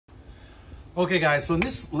Okay guys, so in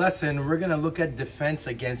this lesson, we're gonna look at defense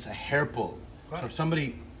against a hair pull. What? So if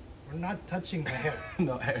somebody, We're not touching the hair.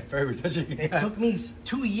 no, we're touching It took me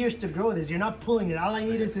 2 years to grow this. You're not pulling it. All I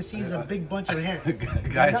need is to see is a big bunch of hair.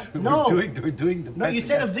 Guys, No. we're doing defense. No, you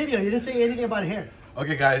said a against- video. You didn't say anything about hair.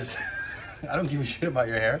 Okay guys, I don't give a shit about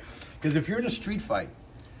your hair. Because if you're in a street fight,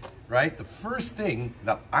 right, the first thing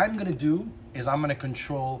that I'm gonna do is I'm gonna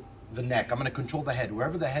control the neck. I'm gonna control the head.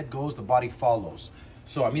 Wherever the head goes, the body follows.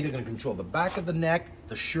 So I'm either gonna control the back of the neck,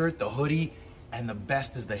 the shirt, the hoodie, and the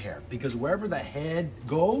best is the hair. Because wherever the head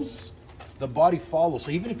goes, the body follows.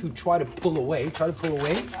 So even if you try to pull away,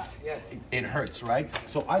 it hurts, right?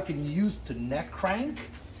 So I can use to neck crank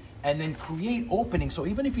and then create openings. So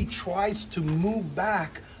even if he tries to move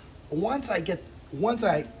back, once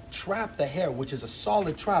I trap the hair, which is a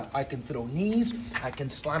solid trap, I can throw knees, I can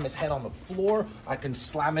slam his head on the floor, I can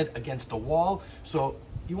slam it against the wall. So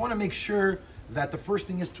you wanna make sure that the first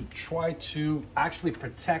thing is to try to actually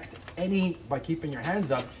protect by keeping your hands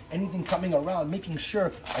up, anything coming around, making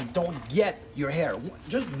sure I don't get your hair.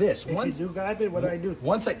 Just this. If you do grab it, what do I do?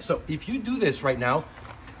 So if you do this right now,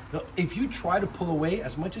 if you try to pull away,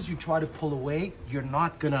 as much as you try to pull away, you're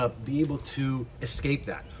not gonna be able to escape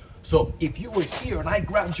that. So if you were here and I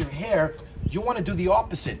grabbed your hair, you wanna do the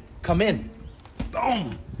opposite. Come in,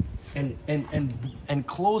 boom, and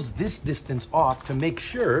close this distance off to make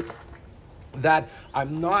sure that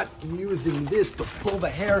I'm not using this to pull the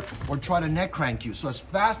hair or try to neck crank you. So as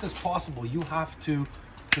fast as possible, you have to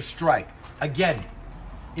strike. Again,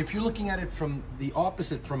 if you're looking at it from the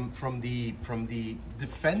opposite, from the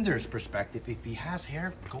defender's perspective, if he has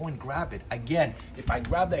hair, go and grab it. Again, if I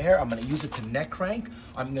grab the hair, I'm gonna use it to neck crank.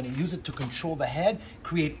 I'm gonna use it to control the head,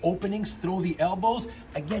 create openings, throw the elbows.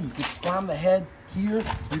 Again, you can slam the head here.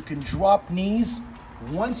 You can drop knees.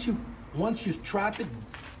 Once you trap it,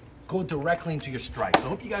 go directly into your strike. So I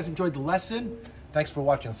hope you guys enjoyed the lesson. Thanks for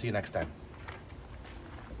watching. See you next time.